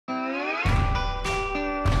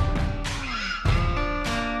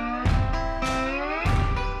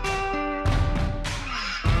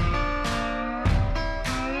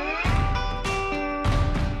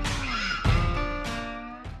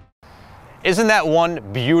Isn't that one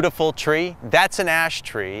beautiful tree? That's an ash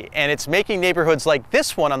tree, and it's making neighborhoods like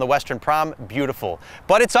this one on the Western Prom beautiful.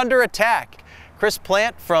 But it's under attack. Chris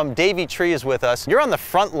Plant from Davey Tree is with us. You're on the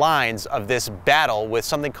front lines of this battle with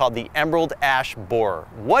something called the emerald ash borer.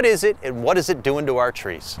 What is it, and what is it doing to our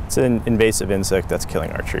trees? It's an invasive insect that's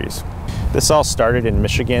killing our trees. This all started in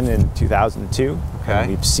Michigan in 2002. Okay. And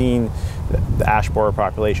we've seen the ash borer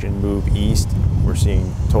population move east. We're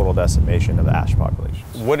seeing total decimation of the ash population.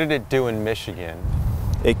 What did it do in Michigan?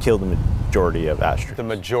 It killed the majority of ash trees. The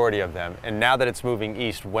majority of them. And now that it's moving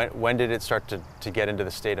east, when did it start to get into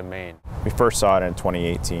the state of Maine? We first saw it in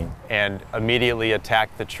 2018. And immediately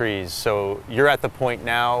attacked the trees. So you're at the point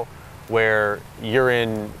now where you're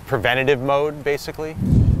in preventative mode, basically?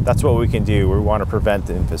 That's what we can do. We want to prevent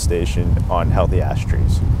the infestation on healthy ash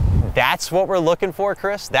trees. That's what we're looking for,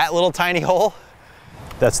 Chris? That little tiny hole?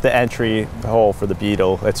 That's the entry hole for the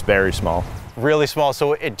beetle. It's very small. Really small,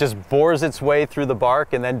 so it just bores its way through the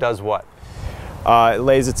bark and then does what? It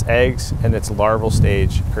lays its eggs, and its larval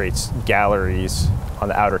stage creates galleries on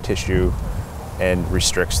the outer tissue and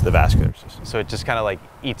restricts the vascular system. So it just kind of like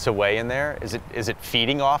eats away in there? Is it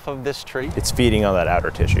feeding off of this tree? It's feeding on that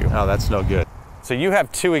outer tissue. Oh, that's no good. So you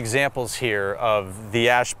have two examples here of the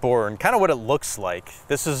ash borer and kind of what it looks like.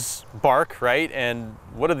 This is bark, right? And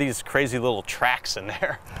what are these crazy little tracks in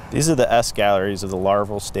there? These are the S galleries of the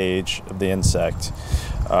larval stage of the insect.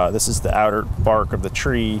 This is the outer bark of the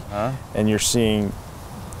tree, and you're seeing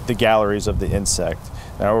the galleries of the insect.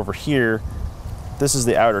 Now over here, this is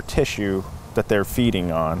the outer tissue that they're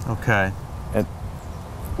feeding on. Okay. And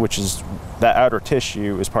which is, that outer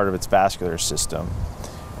tissue is part of its vascular system.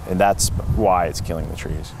 And that's why it's killing the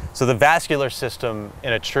trees. So the vascular system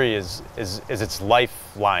in a tree is its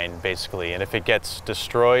lifeline, basically. And if it gets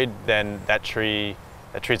destroyed, then that tree's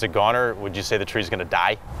a goner. Would you say the tree's gonna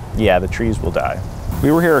die? Yeah, the trees will die.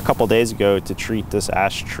 We were here a couple days ago to treat this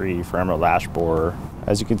ash tree for emerald ash borer.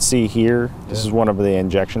 As you can see here, this is one of the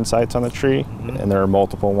injection sites on the tree, and there are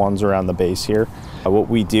multiple ones around the base here. What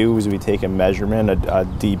we do is we take a measurement, a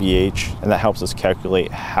DBH, and that helps us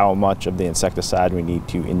calculate how much of the insecticide we need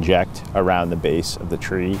to inject around the base of the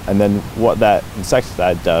tree. And then what that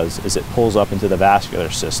insecticide does is it pulls up into the vascular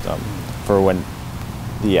system for when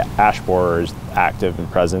the ash borer is active and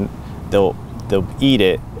present. They'll eat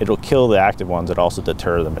it, it'll kill the active ones, it'll also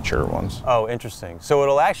deter the mature ones. Oh, interesting. So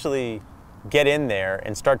it'll actually get in there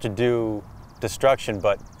and start to do destruction,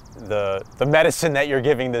 but the medicine that you're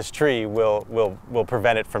giving this tree will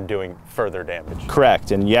prevent it from doing further damage.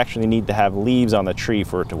 Correct, and you actually need to have leaves on the tree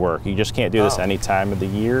for it to work. You just can't do this any time of the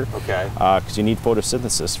year. Okay. Because you need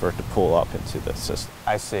photosynthesis for it to pull up into the system.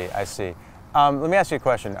 I see, I see. Let me ask you a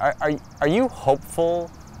question. Are you hopeful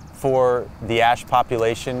for the ash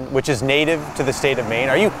population, which is native to the state of Maine?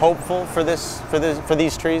 Are you hopeful for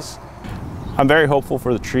these trees? I'm very hopeful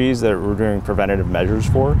for the trees that we're doing preventative measures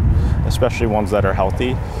for, especially ones that are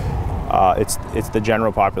healthy. It's the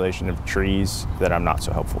general population of trees that I'm not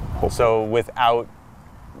so hopeful. So without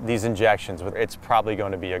these injections, it's probably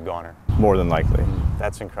going to be a goner? More than likely.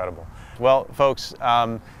 That's incredible. Well, folks,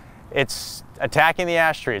 it's attacking the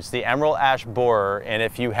ash tree. It's the emerald ash borer, and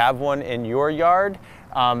if you have one in your yard,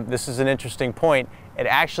 this is an interesting point. It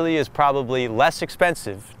actually is probably less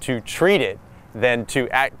expensive to treat it than to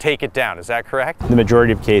take it down. Is that correct? The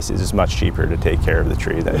majority of cases, it's much cheaper to take care of the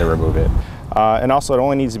tree than to remove it. And also, it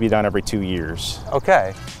only needs to be done every 2 years.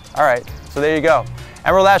 Okay, all right, so there you go.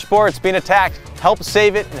 Emerald ash borer, it's being attacked. Help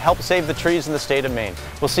save it and help save the trees in the state of Maine.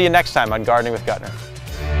 We'll see you next time on Gardening with Gutner.